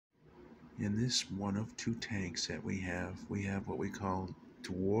In this one of two tanks that we have what we call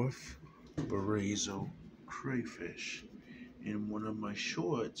Dwarf Brazos Crayfish. In one of my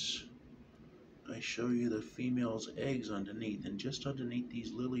shorts, I show you the female's eggs underneath, and just underneath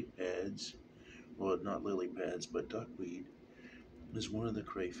these lily pads, well, not lily pads, but duckweed, is one of the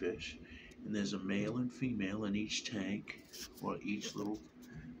crayfish. And there's a male and female in each tank, or each little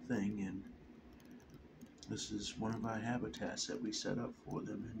thing, and this is one of our habitats that we set up for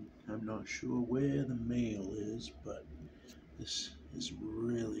them, and I'm not sure where the male is, but this is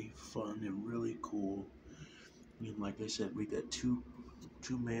really fun and really cool. And like I said, we got two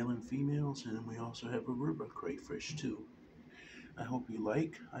male and females, and then we also have a river crayfish too. I hope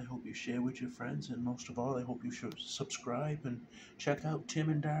you share with your friends, and most of all, I hope you should subscribe and check out Tim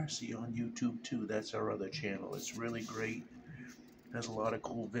and Darcy on YouTube too. That's our other channel. It's really great. Has a lot of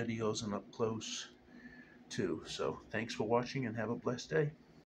cool videos and up close too. So thanks for watching and have a blessed day.